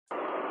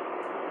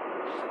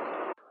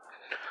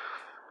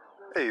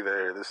Hey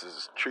there, this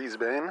is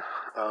Treesbane.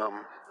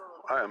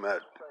 I am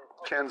at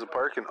Kansas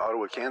Park in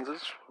Ottawa,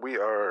 Kansas. We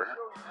are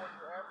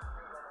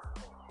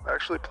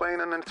actually playing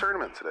in a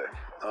tournament today,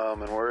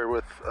 and we're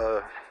with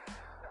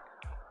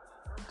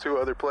two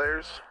other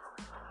players.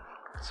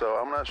 So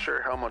I'm not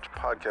sure how much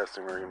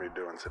podcasting we're going to be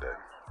doing today.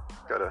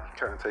 Gotta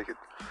kind of take it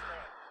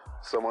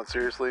somewhat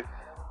seriously,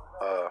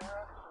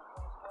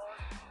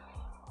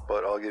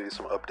 but I'll give you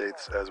some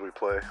updates as we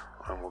play,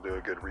 and we'll do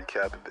a good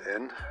recap at the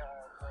end.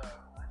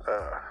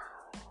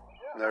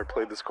 Never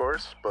played this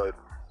course, but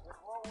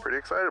pretty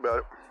excited about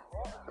it.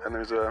 And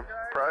there's a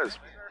prizes.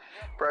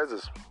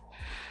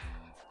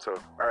 So,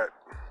 alright,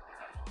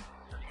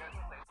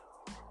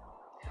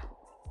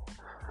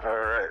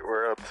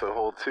 we're up to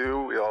hole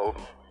 2. We all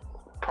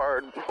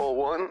parred hole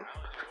 1.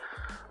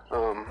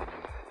 I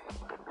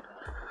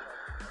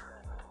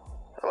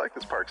like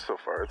this park so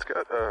far. It's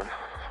got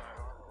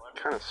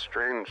kind of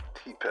strange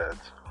tee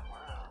pads,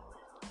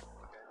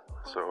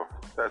 so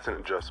that's an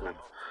adjustment.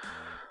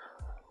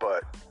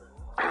 But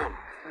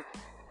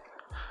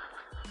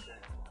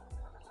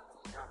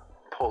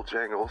Paul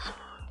Jangles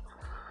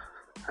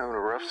having a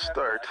rough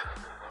start,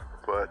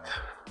 but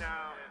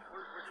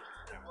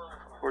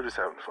we're just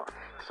having fun.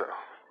 So,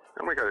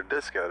 and we got a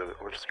disc out of it,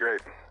 which is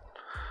great.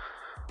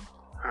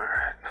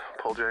 Alright,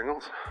 Paul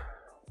Jangles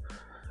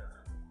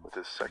with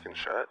his second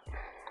shot.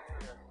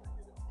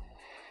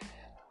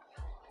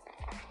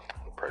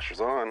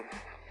 Pressure's on.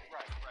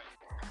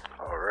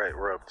 Alright,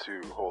 we're up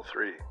to hole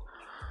 3.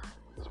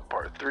 This is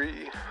par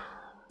 3,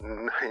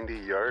 90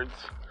 yards.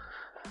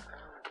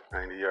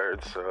 90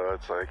 yards, so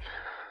it's like...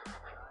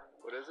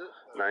 What is it?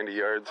 90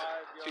 yards.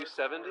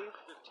 270?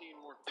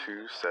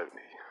 270.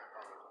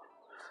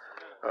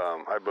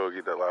 I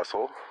bogeyed that last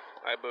hole.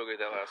 I bogeyed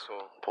that last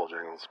hole. Paul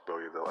Jangles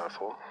bogeyed that last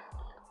hole.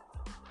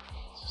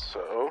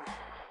 So...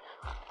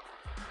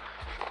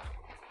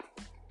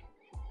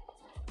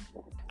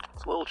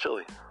 it's a little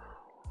chilly.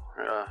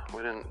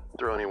 We didn't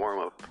throw any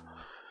warm-up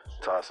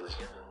tosses.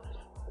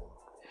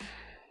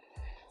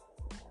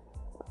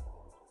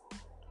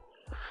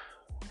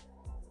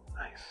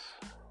 Nice.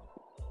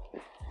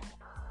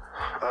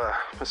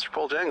 Mr.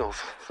 Paul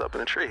Jangles is up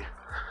in a tree.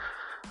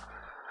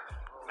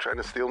 Trying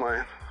to steal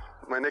my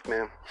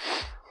nickname.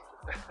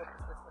 Mr.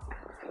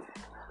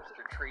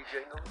 Tree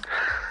Jangles?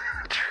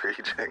 Tree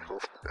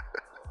Jangles.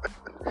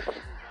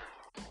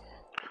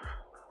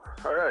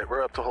 Alright,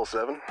 we're up to hole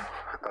 7.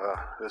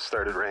 It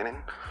started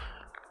raining,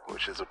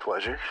 which is a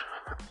pleasure.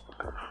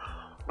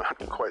 Not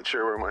quite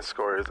sure where my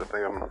score is. I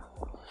think I'm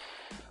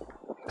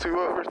 2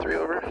 over, 3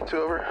 over, 2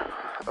 over.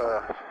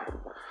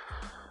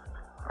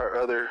 Our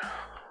other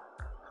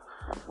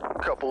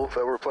couple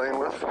that we're playing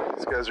with,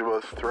 these guys are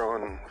both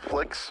throwing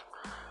flicks,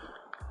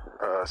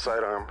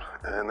 sidearm,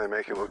 and they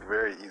make it look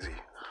very easy.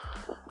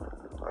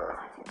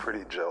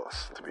 Pretty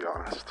jealous, to be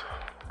honest,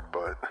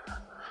 but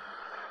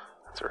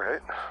that's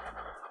alright.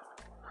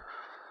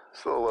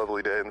 Still a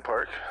lovely day in the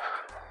park.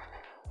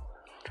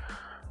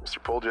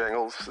 Mr. Paul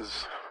Jangles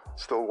is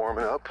still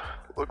warming up,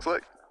 it looks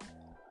like.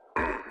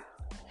 Oh,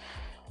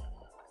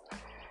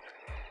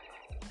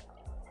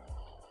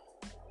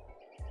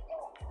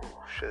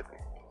 shit.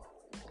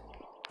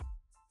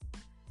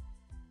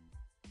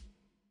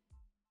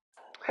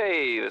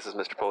 Hey, this is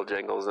Mr. Paul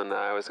Jangles, and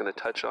I was going to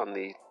touch on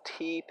the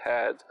tee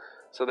pads.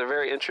 So they're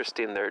very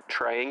interesting. They're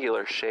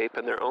triangular shape,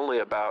 and they're only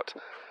about,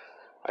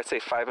 I'd say,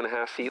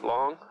 5.5 feet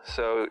long.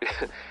 So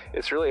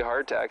it's really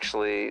hard to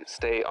actually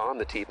stay on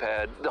the tee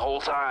pad the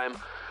whole time.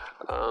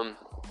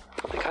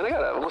 They kind of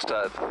got almost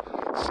a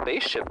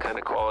spaceship kind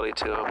of quality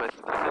to them.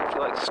 I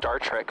feel like Star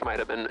Trek might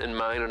have been in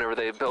mind whenever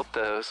they built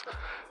those.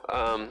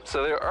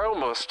 So they're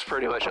almost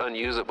pretty much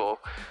unusable.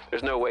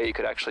 There's no way you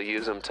could actually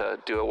use them to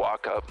do a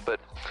walk-up, but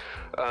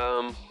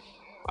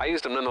I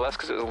used them nonetheless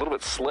because it was a little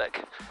bit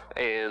slick,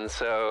 and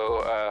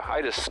so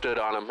I just stood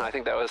on them. I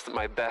think that was the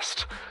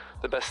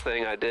best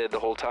thing I did the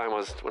whole time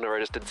was whenever I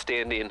just did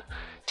standing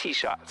tee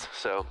shots.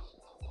 So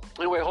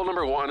anyway, hole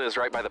number 1 is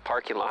right by the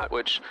parking lot,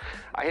 which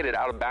I hit it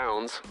out of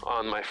bounds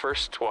on my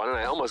first one, and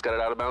I almost got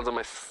it out of bounds on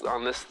this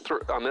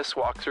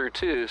walkthrough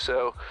too.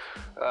 So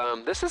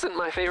this isn't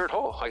my favorite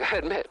hole, I gotta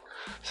admit.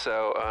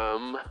 So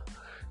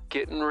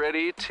getting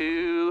ready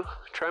to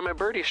try my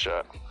birdie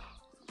shot.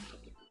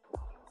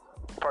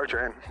 Par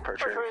train.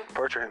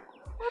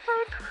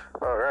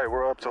 All right,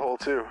 we're up to hole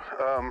 2.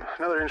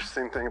 Another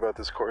interesting thing about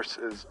this course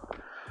is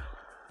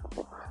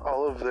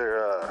all of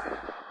their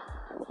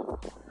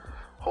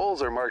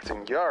holes are marked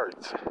in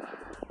yards,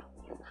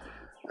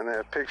 and they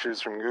have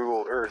pictures from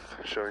Google Earth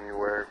showing you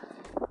where.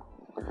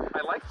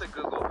 I like the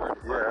Google Earth.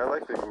 Yeah, I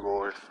like the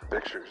Google Earth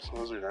pictures.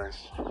 Those are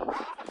nice.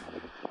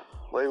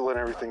 Labeling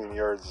everything in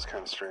yards is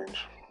kind of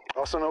strange.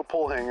 Also, no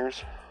pole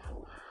hangers,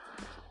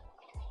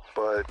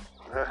 but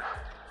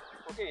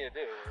what can you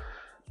do?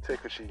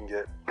 take what you can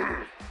get.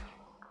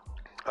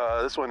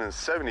 This one is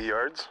 70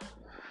 yards,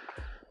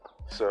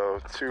 so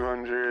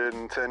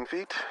 210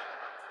 feet.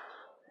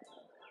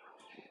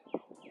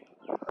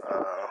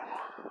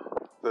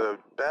 The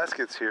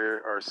baskets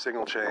here are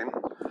single chain,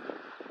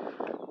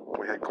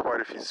 We had quite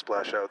a few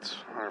splash outs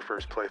on our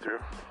first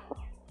playthrough.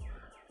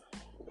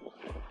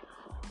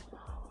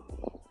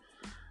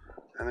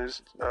 And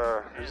there's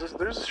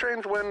a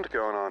strange wind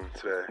going on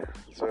today.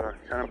 It's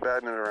kind of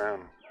batting it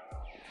around.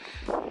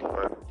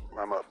 But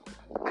I'm up.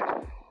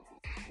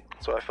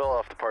 So I fell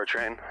off the par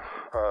train.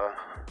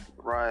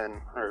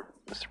 Ryan, or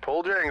Mr.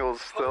 Pole Jangles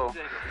still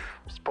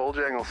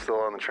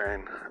on the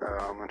train.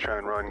 I'm gonna try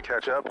and run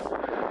catch up.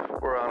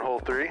 We're on hole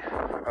 3,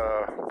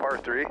 par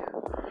 3,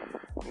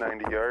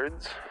 90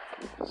 yards,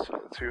 so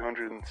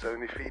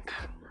 270 feet.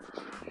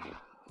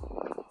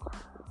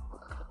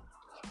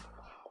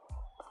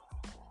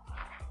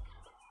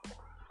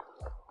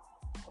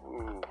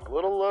 Ooh, a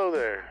little low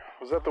there.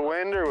 Was that the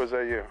wind or was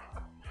that you?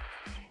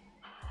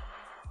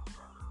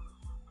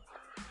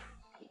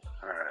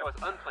 All right. That was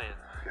unplanned.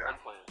 Yeah.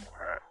 Unplanned.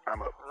 All right,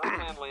 I'm up.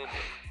 Unplanned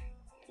landing.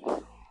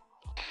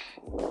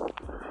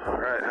 All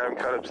right, haven't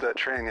caught up to that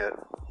train yet.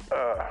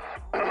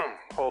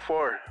 Hole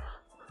 4.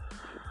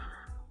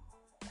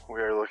 We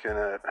are looking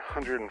at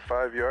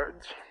 105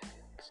 yards.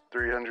 It's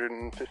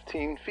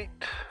 315 feet.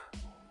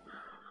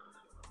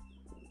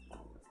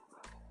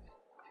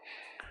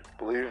 I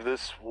believe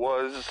this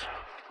was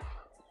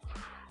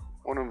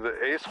one of the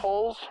ace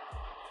holes.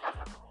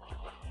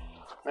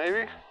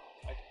 Maybe?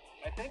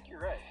 I think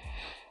you're right.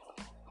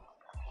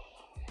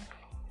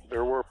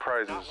 There were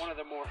prizes. Not one of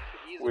the more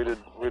easy We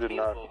did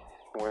not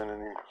win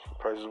any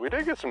prizes. We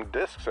did get some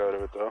discs out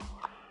of it though.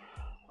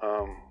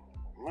 I'm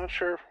not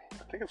sure.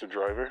 I think it's a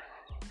driver.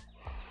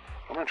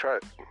 I'm gonna try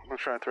it. I'm gonna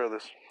try and throw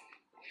this.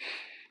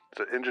 It's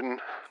an engine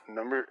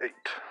number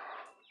 8.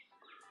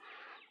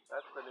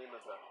 That's the name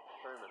of the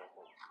tournament, I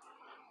think.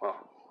 Well,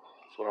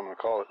 that's what I'm gonna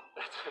call it.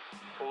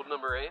 Old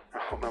number 8?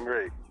 Oh,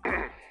 number 8.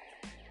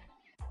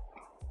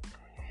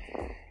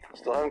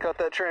 Still haven't caught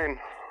that train.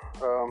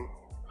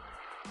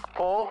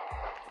 Paul,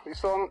 you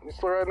still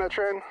riding that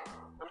train?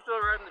 I'm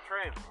still riding the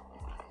train.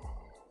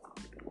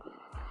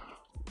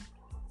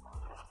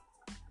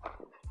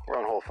 We're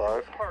on hole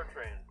 5. Par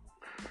train.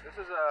 This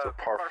is It's a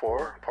par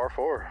 4. Par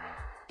 4.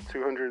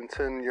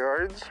 210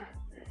 yards.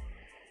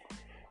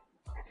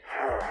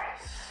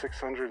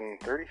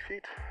 630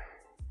 feet.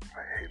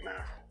 I hate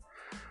math.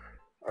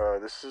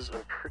 This is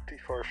a pretty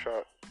far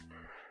shot.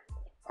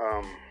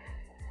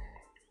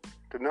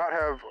 Did not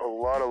have a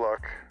lot of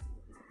luck.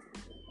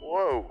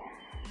 Whoa.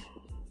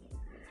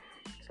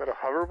 Is that a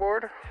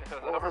hoverboard?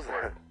 What was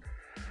that?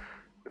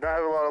 Did not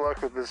have a lot of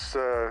luck with this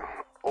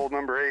old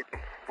number 8,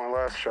 my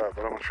last shot,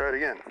 but I'm gonna try it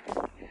again.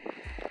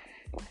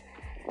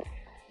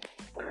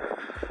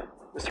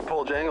 Mr.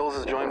 Pole Jangles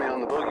has joined me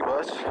on the bogey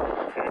bus.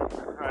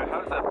 Alright,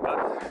 how does that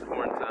bus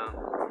horn sound?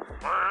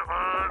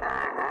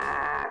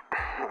 I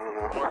don't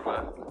know. More of a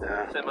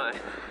semi.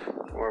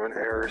 More of an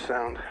error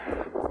sound.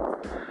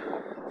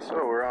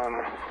 So we're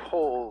on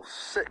hole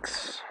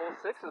 6. Hole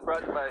 6 is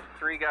brought to you by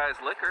Three Guys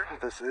Liquor.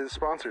 This is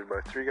sponsored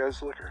by Three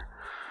Guys Liquor.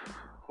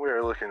 We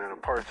are looking at a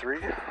par 3,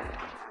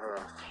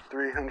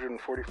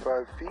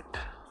 345 feet.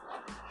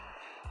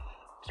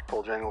 Mr.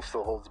 Pole Jangles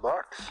still holds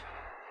box.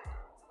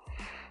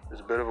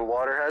 There's a bit of a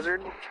water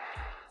hazard.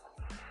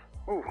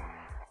 Ooh,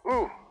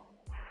 ooh.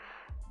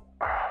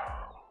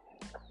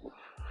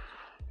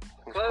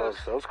 That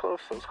was close.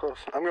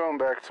 I'm going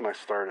back to my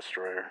Star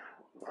Destroyer.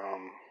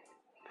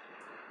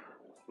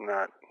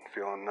 Not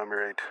feeling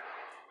number 8.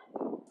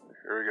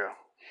 Here we go.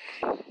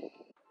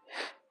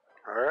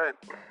 All right.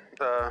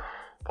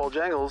 Pole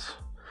Jangles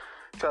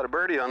got a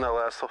birdie on that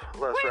last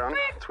round.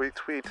 Tweet,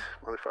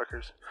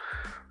 motherfuckers.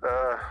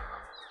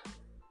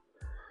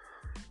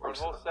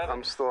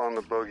 I'm still on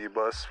the bogey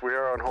bus. We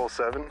are on hole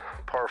 7,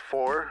 par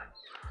 4.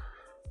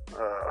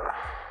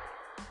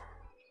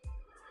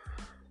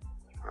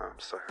 I'm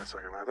stuck in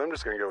math. I'm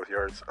just gonna go with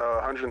yards.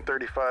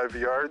 135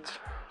 yards.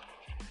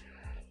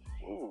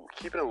 Ooh,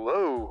 keeping it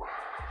low.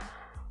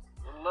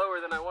 A little lower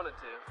than I wanted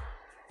to.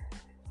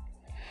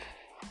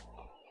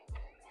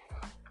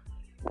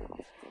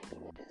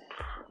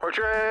 Par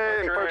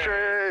train.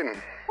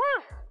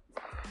 Woo!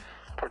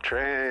 Par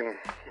train.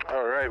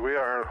 All right, we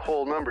are on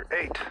hole number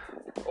 8.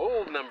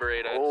 Old number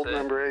 8, I'd say. Old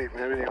number 8,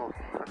 maybe.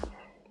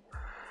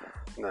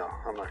 No,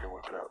 I'm not gonna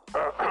whip it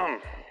out.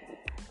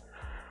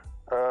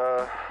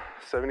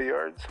 70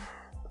 yards.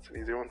 That's an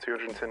easy one.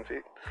 210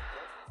 feet.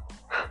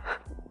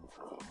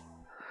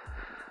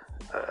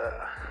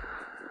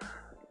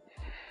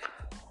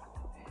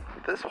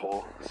 This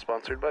hole is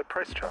sponsored by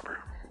Price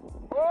Chopper.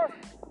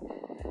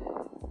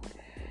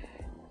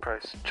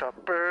 Price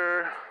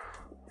Chopper.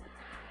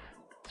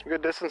 Some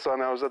good distance on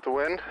that. Was that the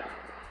wind?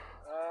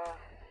 I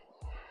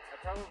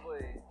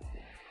probably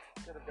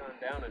should have gone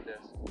down a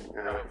disc.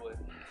 Yeah. Probably.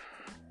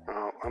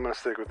 Oh, I'm gonna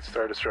stick with the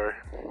Star Destroyer.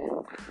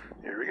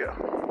 Here we go.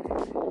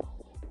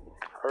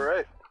 All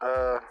right.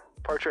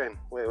 Par train.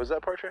 Wait, was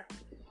that par train?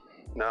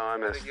 No, I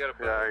missed. You got a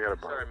bug. Yeah, I got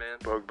a Sorry, man.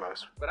 bug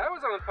bus. But I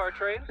was on the par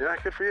train. Yeah,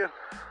 good for you.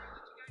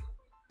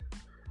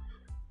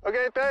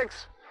 Okay,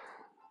 thanks.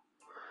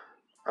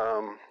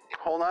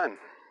 Hole 9,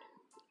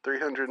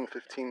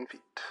 315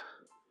 feet.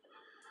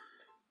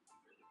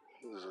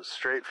 This is a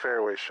straight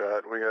fairway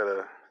shot. We got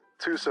a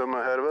twosome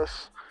ahead of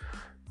us.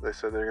 They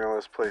said they're gonna let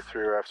us play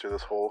through after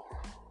this hole.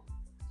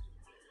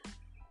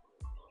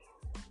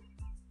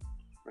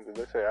 Did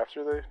they say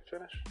after they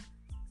finish?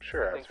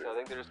 Sure, I think after. so. I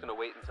think they're just gonna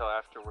wait until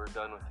after we're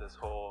done with this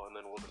hole, and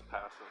then we'll just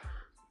pass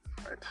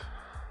them. Right.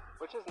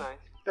 Which is nice.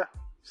 Yeah.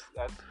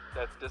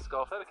 That's disc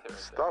golf etiquette right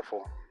It's there.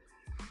 thoughtful.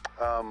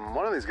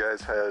 One of these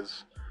guys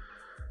has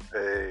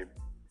a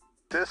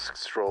disc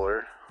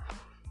stroller.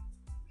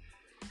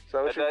 Is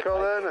that what you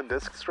call that? A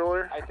disc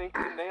stroller? I think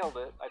you nailed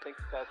it. I think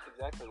that's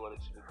exactly what it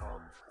should be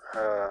called.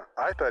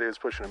 I thought he was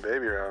pushing a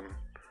baby around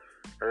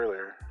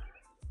earlier.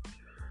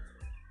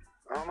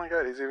 Oh my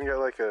god, he's even got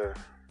like a...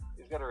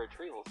 He's got a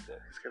retrieval stick.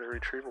 He's got a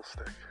retrieval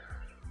stick.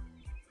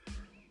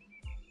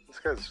 This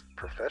guy's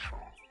professional.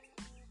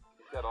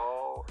 He's got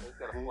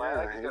a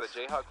flag. He's got a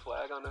Jayhawk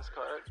flag on his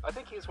cart. I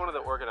think he's one of the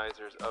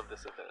organizers of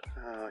this event.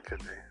 It could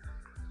be.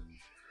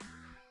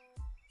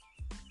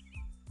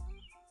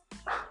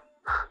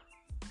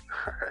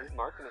 Alright. He's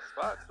marking his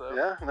spots though.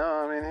 Yeah, no,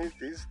 I mean,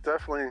 he's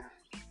definitely...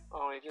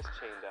 Oh, he just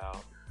chained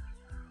out.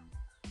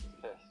 He's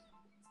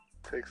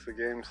pissed. Takes the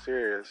game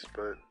serious,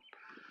 but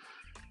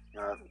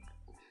not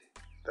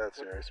that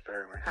serious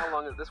apparently. How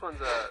long is this one's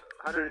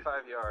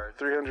 105 yards.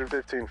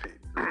 315 feet.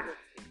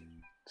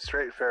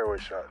 Straight fairway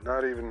shot,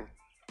 not even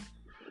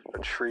a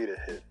tree to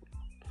hit.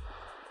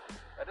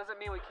 That doesn't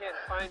mean we can't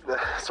find one.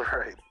 That's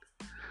right.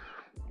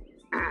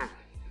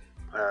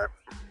 Alright.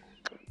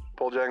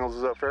 Pole Jangles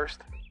is up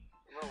first.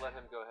 I'm gonna let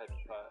him go ahead and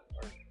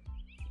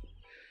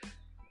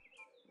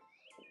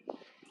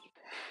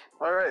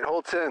Alright,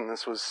 hole 10.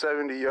 This was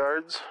 70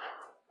 yards.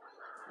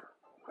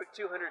 quick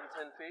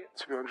 210 feet.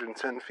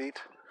 210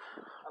 feet.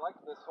 I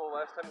liked this hole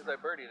last time because I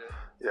birdied it.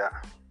 Yeah.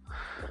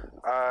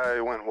 I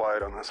went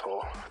wide on this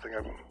hole. I think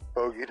I'm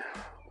bogeyed.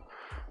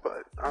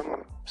 But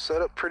I'm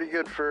set up pretty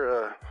good for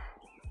a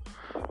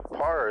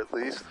par at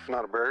least, if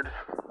not a bird.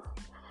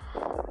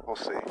 We'll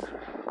see.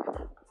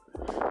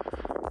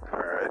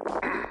 Alright.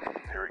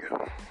 Here we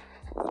go.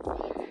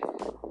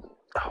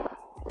 Oh.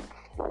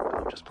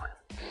 I'm just playing.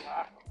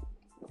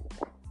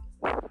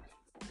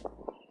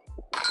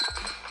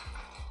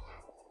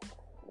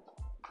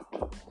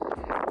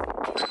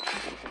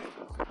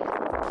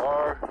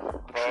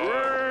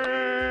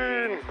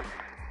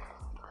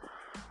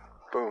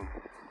 Boom.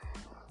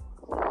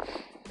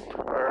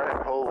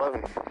 Alright, hole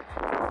 11.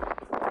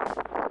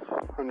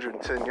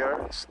 110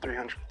 yards,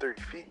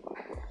 330 feet.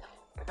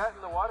 I got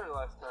in the water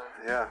last time.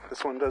 Yeah,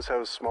 this one does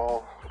have a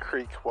small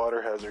creek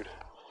water hazard.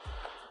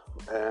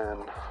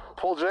 And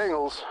Pole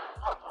Jangles,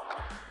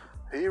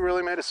 he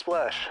really made a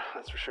splash,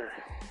 that's for sure.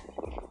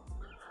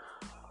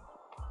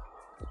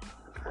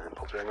 And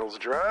Pole Jangles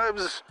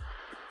drives.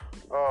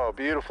 Oh,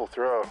 beautiful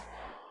throw.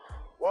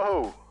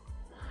 Whoa.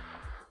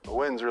 The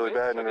wind's really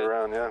batting it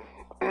around, yeah.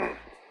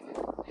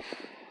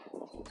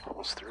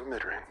 Almost through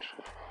mid-range.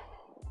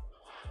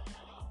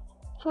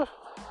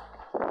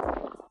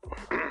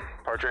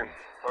 Par train.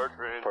 Par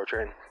train. Par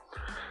train.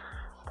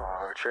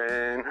 Par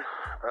train.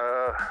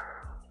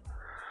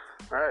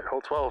 Alright,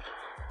 hole 12.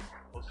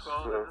 Hole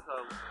 12 So, is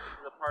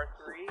the par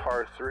 3.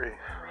 Par 3.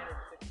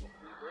 360 feet.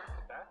 Where's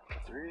the back?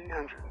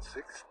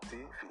 360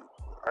 feet.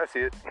 I see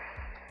it.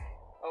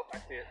 Oh, I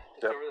see it.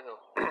 Just Yep. over the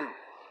hill.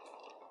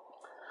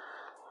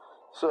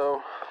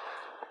 So,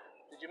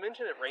 Did you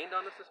mention it rained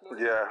on us this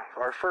morning? yeah,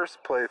 our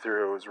first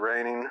playthrough was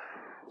raining. It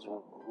was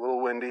a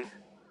little windy.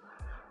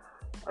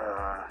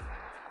 A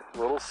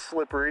little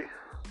slippery.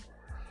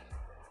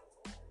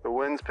 The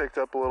wind's picked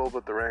up a little,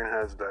 but the rain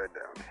has died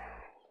down.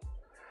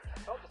 I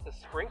felt just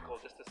a sprinkle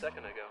just a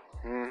second ago.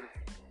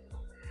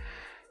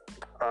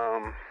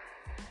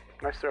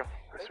 Nice throw.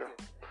 Nice throw.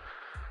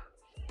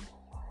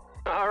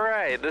 All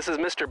right, this is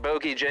Mr.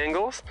 Bogey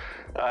Jangles.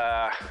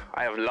 I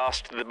have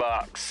lost the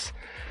box.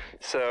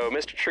 So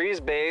Mr.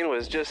 Treesbane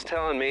was just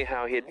telling me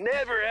how he had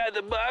never had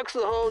the box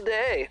the whole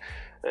day,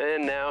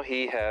 and now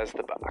he has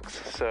the box.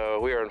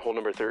 So we are on hole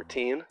number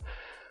 13.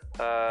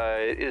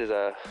 It is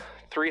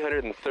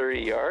 330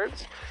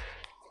 yards,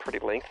 pretty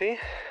lengthy.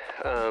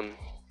 I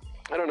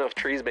don't know if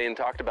Treesbane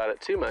talked about it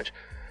too much,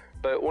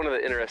 but one of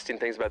the interesting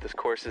things about this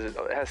course is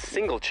it has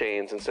single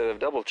chains instead of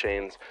double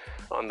chains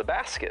on the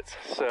baskets.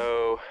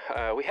 So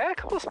we had a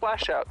couple of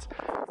splash outs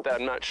that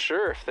I'm not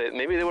sure if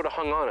maybe they would have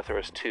hung on if there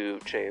was two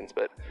chains,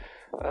 but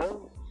I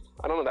don't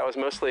know. That was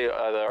mostly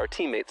our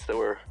teammates that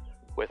were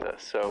with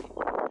us, so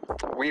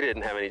we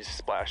didn't have any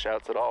splash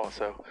outs at all.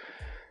 So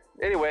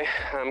anyway,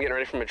 I'm getting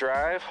ready for my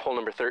drive. Hole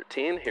number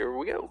 13. Here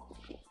we go.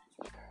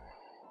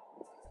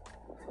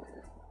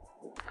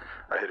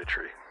 I hit a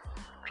tree,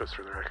 just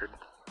for the record.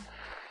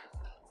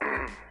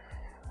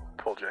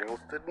 Pole Jangles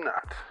did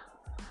not.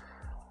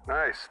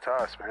 Nice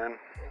toss, man.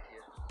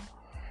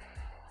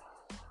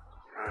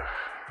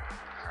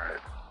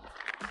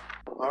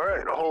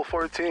 Alright, hole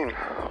 14.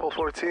 Hole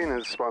 14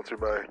 is sponsored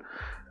by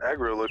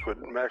Agro Liquid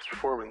Max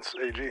Performance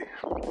AG. Hey,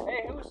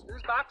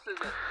 whose box is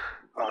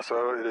it?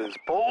 So it is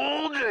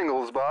Pole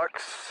Jangles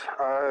box.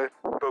 I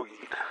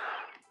bogeyed.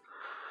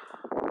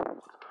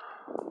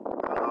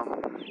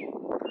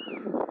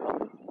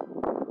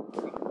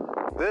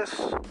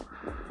 This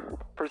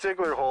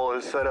particular hole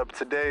is set up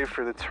today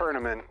for the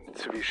tournament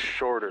to be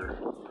shorter.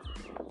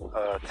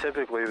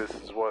 Typically, this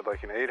is what,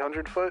 like an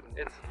 800 foot?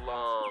 It's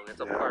long.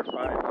 It's a Yeah. par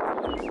 5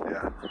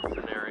 Yeah.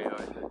 scenario,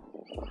 I think.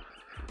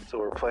 So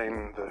we're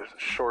playing the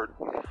short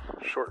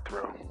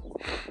throw.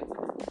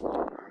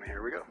 And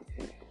here we go.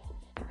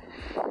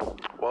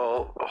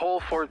 Well,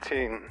 hole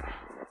 14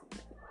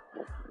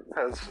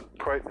 has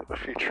quite a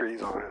few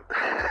trees on it.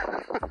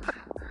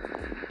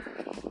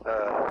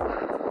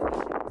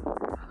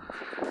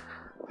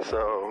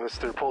 So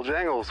Mr.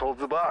 Poljangles holds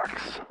the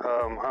box.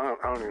 I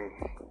don't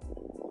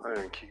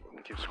even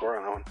keep score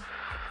on that one.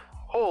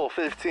 Hole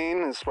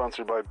 15 is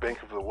sponsored by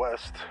Bank of the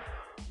West.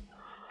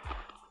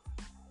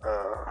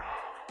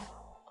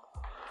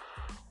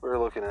 We're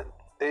looking at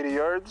 80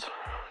 yards,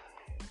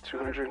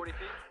 240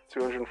 feet?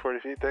 240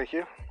 feet, thank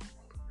you.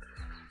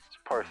 It's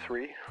par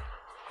 3.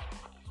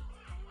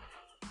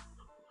 I'm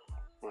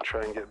gonna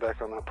try and get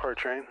back on that par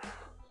train.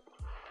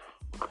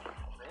 Man.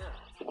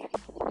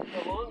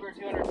 It's a longer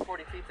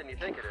 240 feet than you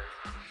think it is.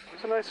 It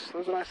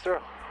was a nice throw.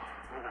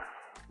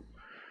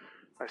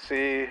 I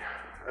see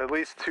at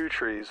least 2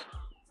 trees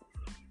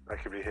I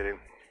could be hitting.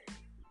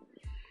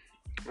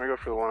 I'm gonna go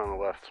for the one on the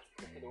left.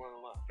 The one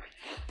on the left.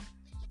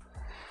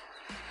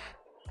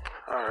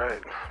 All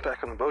right,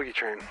 back on the bogey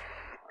train.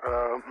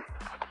 I'm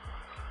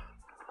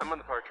on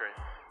the par train.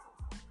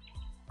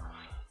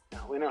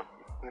 Yeah, we know,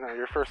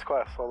 you're first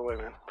class all the way,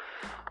 man.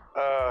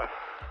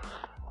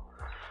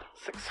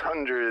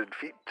 600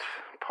 feet,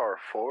 par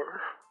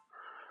 4.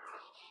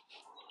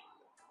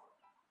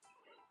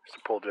 Mr.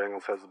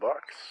 Poljangles has the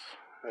box,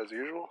 as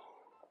usual.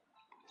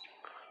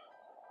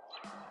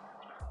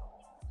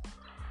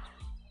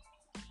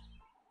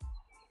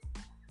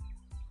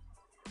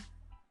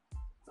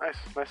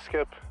 Nice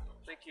skip.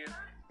 Thank you.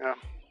 Yeah.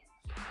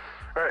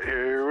 All right,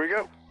 here we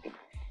go.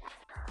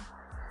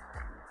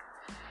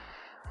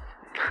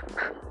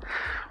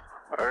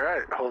 All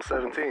right, hole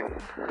 17.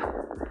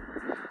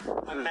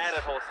 I'm mad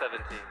at hole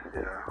 17.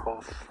 Yeah,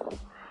 holes.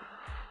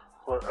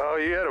 What? Oh,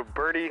 you had a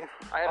birdie.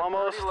 I had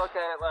almost. a birdie look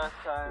at it last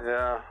time.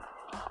 Yeah.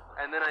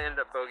 And then I ended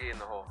up bogeying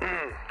the hole.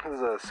 This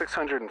is a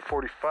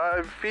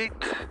 645 feet.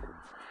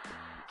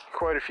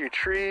 Quite a few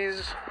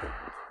trees.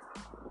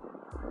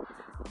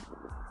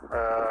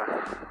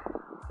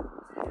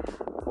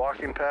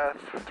 Walking path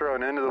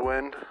thrown into the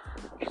wind,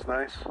 which is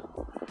nice. Did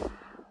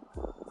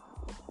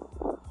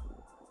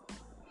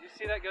you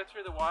see that go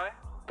through the Y?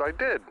 I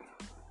did.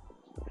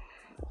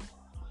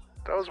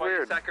 That was Why you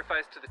weird.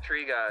 sacrificed to the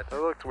tree god.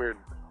 That looked weird.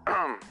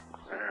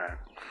 Alright,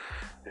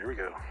 here we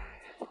go.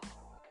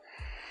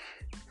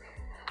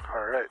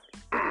 Alright,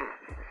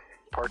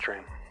 par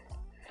train.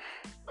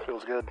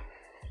 Feels good.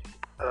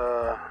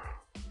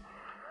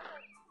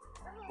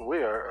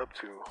 We are up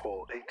to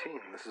hole 18.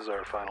 This is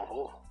our final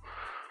hole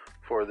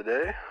for the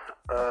day.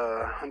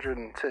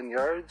 110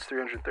 yards,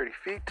 330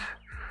 feet,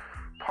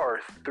 par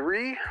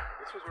 3. This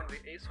was one of the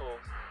ace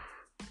holes.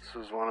 This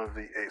was one of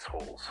the ace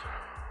holes.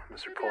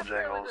 Mr. It'd be a fairly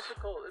Poljangles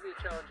difficult, it'd be a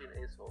challenging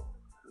ace hole.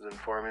 is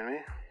informing me.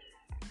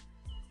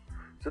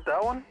 Is it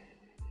that one?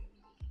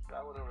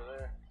 That one over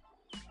there.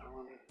 That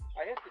one?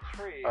 I hit the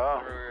tree Oh.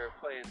 when we were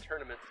playing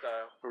tournament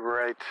style.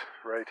 Right.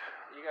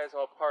 You guys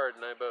all parred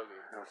and I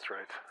bogeyed. That's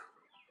right.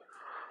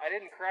 I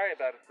didn't cry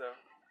about it though.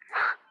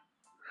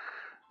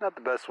 Not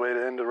the best way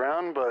to end a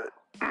round, but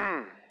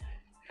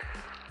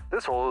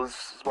this hole is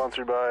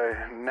sponsored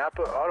by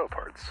Napa Auto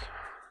Parts.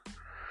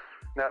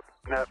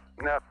 Napa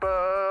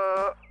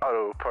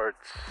Auto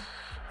Parts.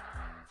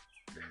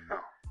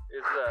 Oh.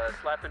 Is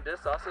Slap and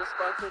Disc also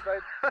sponsored by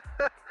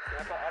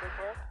Napa Auto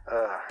Parts?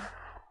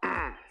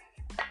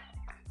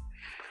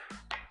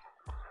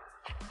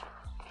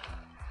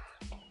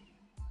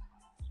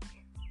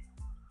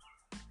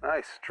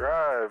 Nice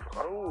drive.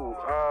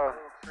 Oh,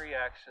 free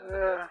action. But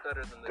yeah, that's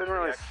better than the didn't free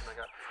really action I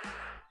got.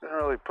 didn't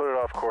really put it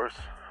off course.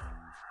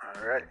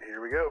 All right, here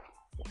we go.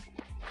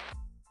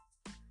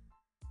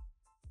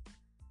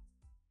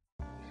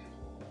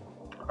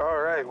 All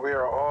right, we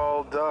are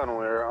all done.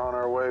 We're on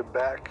our way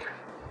back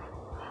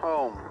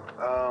home.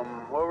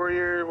 What were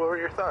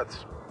your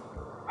thoughts?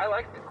 I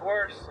liked the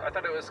course. I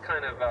thought it was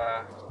kind of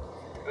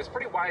it was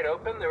pretty wide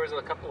open. There was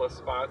a couple of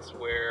spots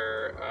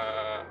where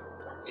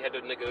you had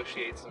to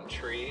negotiate some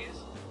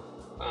trees.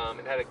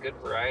 It had a good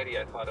variety,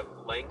 I thought, of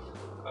length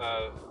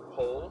of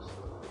holes.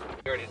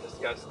 We already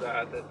discussed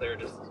that they're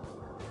just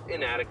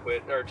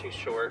inadequate or too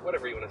short,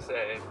 whatever you want to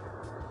say.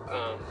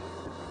 I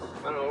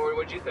don't know,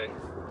 what'd you think?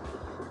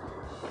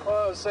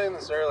 Well, I was saying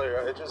this earlier.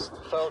 It just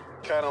felt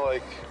kind of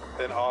like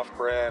an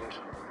off-brand,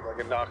 like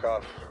a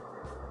knockoff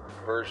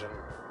version.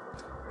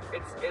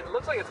 It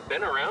looks like it's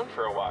been around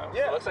for a while.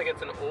 Yeah. It looks like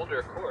it's an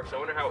older course. I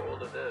wonder how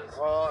old it is.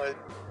 Well, it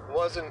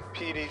wasn't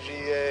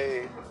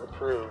PDGA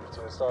approved,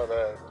 so I saw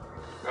that.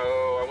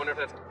 Oh, I wonder if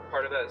that's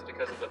part of that is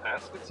because of the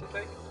baskets, you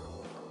think?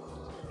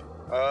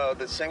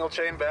 The single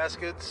chain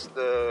baskets,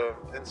 the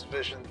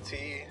insufficient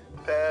tee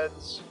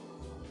pads.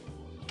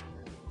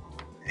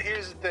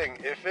 Here's the thing,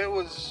 if it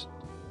was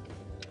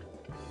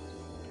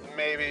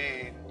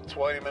maybe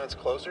 20 minutes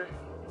closer,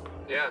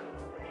 Yeah.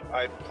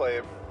 I'd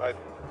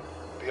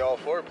be all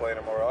for playing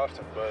it more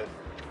often, but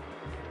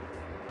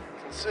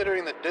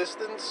considering the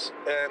distance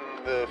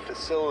and the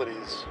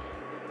facilities,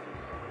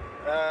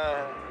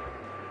 I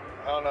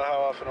don't know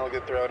how often I'll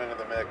get thrown into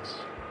the mix.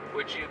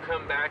 Would you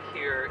come back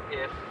here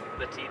if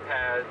the tee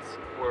pads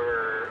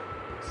were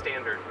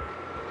standard?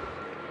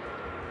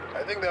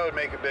 I think that would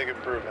make a big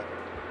improvement,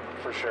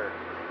 for sure.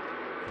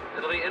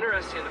 It'll be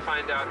interesting to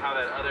find out how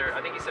that other,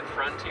 I think he said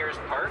Frontiers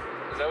Park,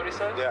 is that what he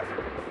said? Yeah.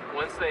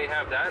 Once they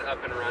have that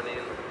up and running,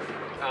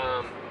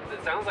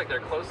 it sounds like they're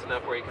close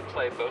enough where you could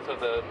play both of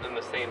them in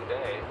the same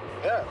day.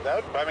 Yeah,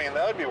 that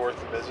would be worth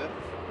a visit.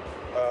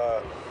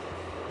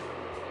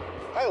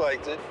 I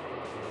liked it.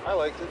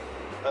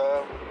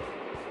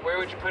 Where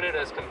would you put it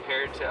as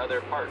compared to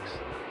other parks?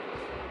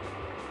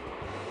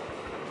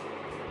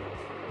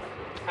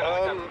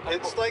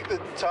 It's like the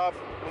top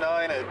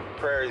 9 at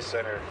Prairie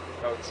Center,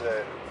 I would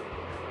say.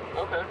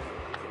 Okay.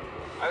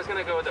 I was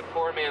gonna go with the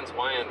poor man's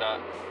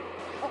Wyandotte.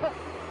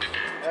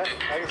 Yeah,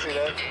 I can see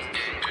that.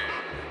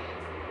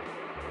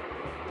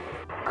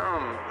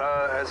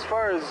 As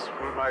far as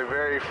my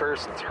very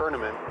first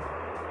tournament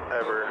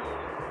ever,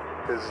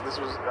 because this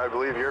was, I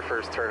believe, your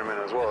first tournament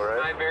as well, right?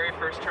 My very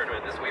first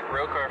tournament. We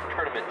broke our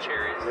tournament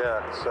cherries.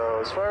 Yeah,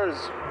 so as far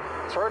as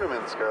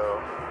tournaments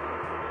go,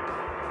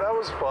 that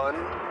was fun.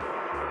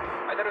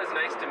 I thought it was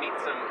nice to meet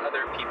some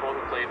other people who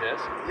play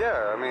disc.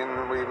 Yeah, I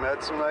mean, we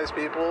met some nice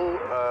people.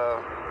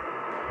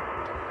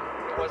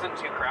 It wasn't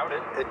too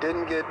crowded. It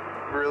didn't get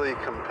really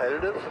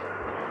competitive,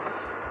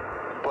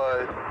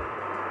 but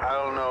I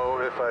don't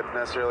know if I'd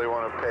necessarily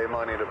want to pay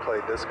money to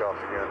play disc golf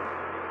again.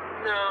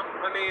 No,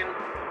 I mean,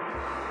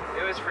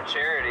 it was for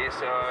charity,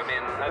 so I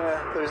mean, that's...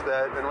 Yeah, there's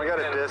that, and we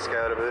got a disc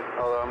out of it,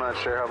 although I'm not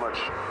sure how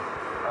much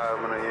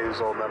I'm going to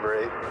use old number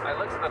 8. I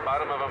looked at the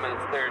bottom of them, and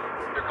they're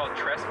called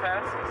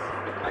Trespasses,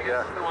 I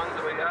guess, the ones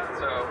that we got,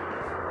 so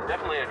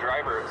definitely a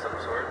driver of some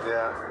sort.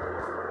 Yeah.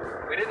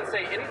 We didn't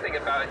say anything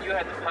about it. You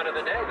had the putt of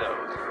the day, though.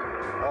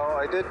 Oh,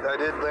 I did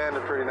land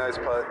a pretty nice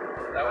putt.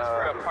 That was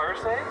for a par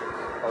save?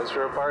 That was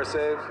for a par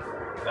save.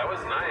 That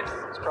was nice.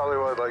 It's probably,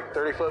 what, like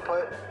 30-foot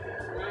putt?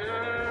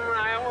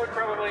 I would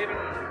probably even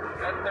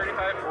at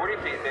 35, 40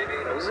 feet, maybe.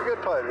 It was a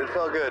good putt. It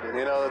felt good.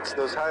 You know, it's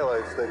those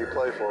highlights that you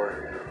play for.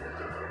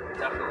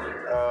 Definitely.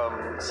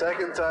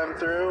 Second time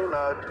through,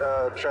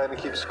 not trying to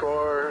keep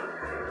score.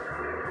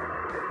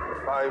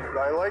 I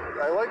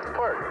liked the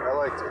park. I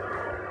liked it.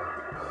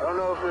 I don't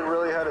know if it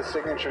really had a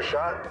signature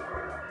shot.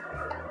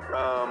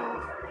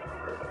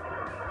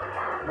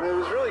 I mean, it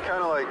was really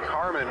kind of like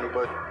Harmon,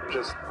 but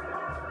just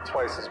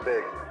twice as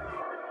big.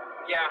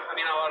 Yeah, I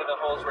mean, a lot of the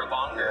holes were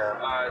longer.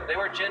 Yeah. They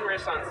were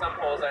generous on some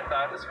holes, I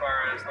thought, as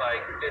far as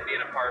like it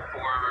being a par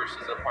 4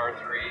 versus a par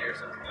 3 or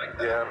something like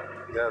that.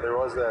 Yeah, there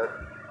was that.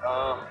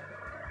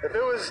 If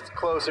it was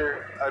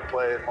closer, I'd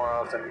play it more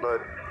often,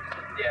 but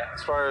yeah,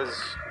 as far as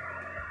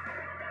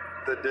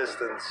the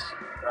distance,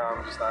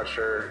 I'm just not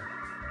sure.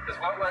 Because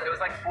it was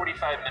like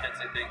 45 minutes,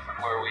 I think, from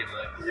where we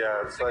lived.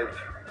 Yeah, it's like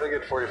a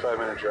good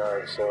 45-minute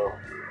drive, so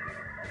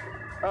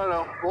I don't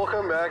know. We'll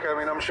come back. I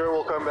mean, I'm sure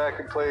we'll come back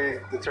and play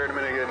the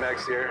tournament again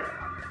next year.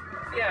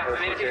 Yeah, I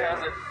mean, if he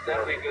hasn't,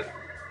 that'll be good.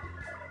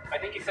 I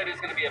think he said he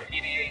was going to be a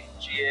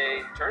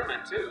PDGA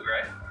tournament too,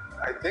 right?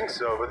 I think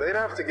so, but they'd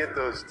have to get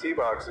those tee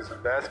boxes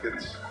and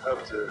baskets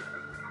up to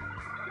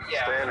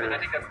standard. I mean, I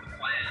think that's the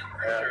plan,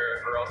 for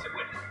sure, or else it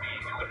wouldn't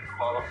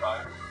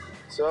qualify.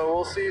 So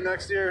we'll see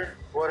next year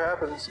what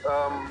happens.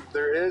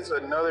 There is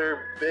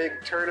another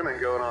big tournament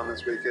going on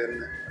this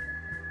weekend.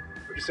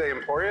 Would you say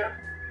Emporia?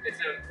 It's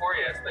in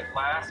Emporia. It's the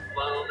Glass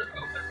Blown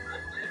Open, I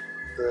believe.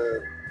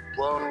 The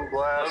Blown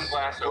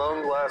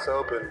Glass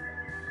Open.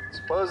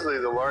 Supposedly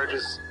the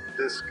largest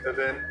disc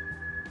event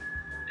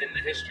in the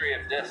history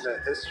of disc. In the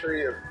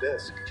history of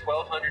disc.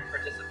 1,200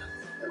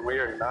 participants. And we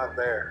are not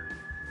there.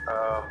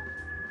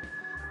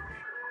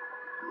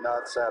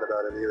 Not sad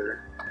about it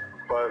either.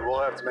 But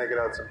we'll have to make it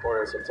out to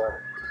Emporia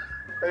sometime.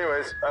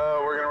 Anyways,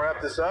 we're going to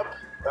wrap this up.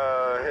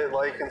 Hit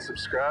like and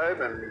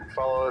subscribe and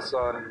follow us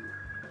on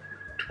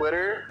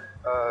Twitter.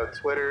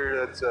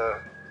 Twitter, that's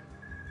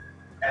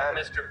at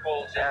Mr.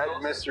 Pole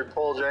Jangles. At Mr.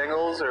 Pole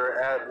Jangles or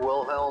at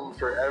Wilhelm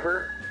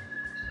Forever,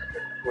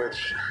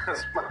 which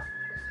is my,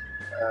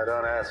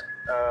 don't ask.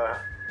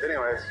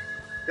 Anyways,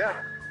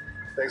 yeah.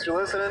 Thanks for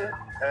listening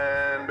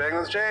and bang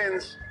those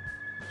chains.